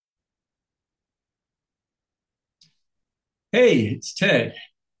Hey, it's Ted.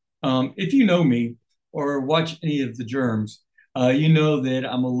 If you know me or watch any of the germs, you know that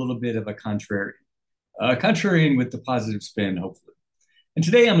I'm a little bit of a contrarian, contrarian with the positive spin, hopefully. And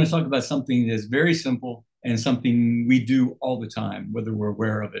today I'm going to talk about something that's very simple and something we do all the time, whether we're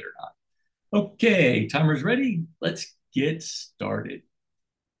aware of it or not. Okay, timer's ready. Let's get started.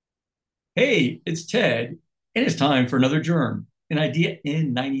 Hey, it's Ted, and it's time for another germ, an idea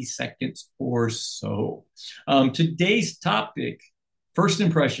in 90 seconds or so. Today's topic, first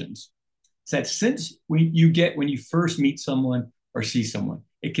impressions. It's that sense you get when you first meet someone or see someone.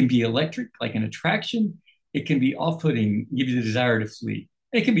 It can be electric, like an attraction. It can be off-putting, give you the desire to flee.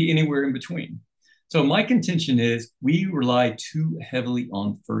 It can be anywhere in between. So my contention is we rely too heavily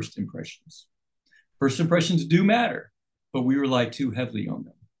on first impressions. First impressions do matter, but we rely too heavily on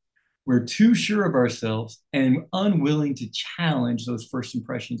them. We're too sure of ourselves and unwilling to challenge those first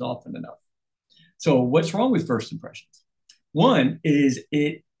impressions often enough. So, what's wrong with first impressions? One is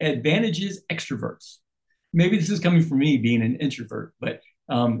it advantages extroverts. Maybe this is coming from me being an introvert, but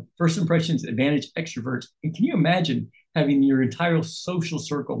first impressions advantage extroverts. And can you imagine having your entire social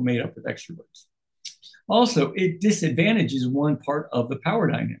circle made up of extroverts? Also, it disadvantages one part of the power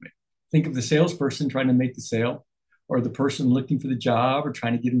dynamic. Think of the salesperson trying to make the sale, or the person looking for the job, or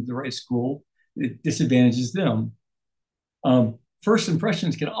trying to get into the right school. It disadvantages them. First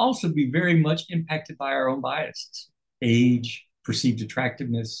impressions can also be very much impacted by our own biases: age, perceived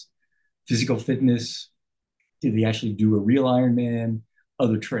attractiveness, physical fitness. Did they actually do a real Ironman?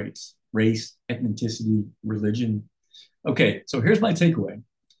 Other traits, race, ethnicity, religion. Okay, so here's my takeaway: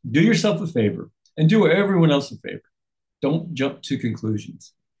 do yourself a favor and do everyone else a favor. Don't jump to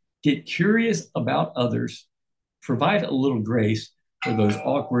conclusions. Get curious about others. Provide a little grace for those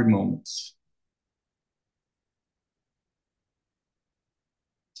awkward moments.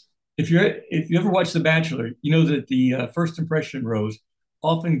 If you ever watch The Bachelor, you know that the first impression rose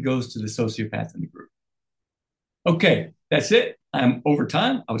often goes to the sociopath in the group. Okay, that's it. I'm over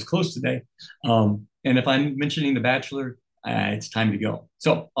time. I was close today. And if I'm mentioning The Bachelor, it's time to go.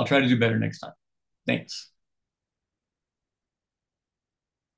 So I'll try to do better next time. Thanks.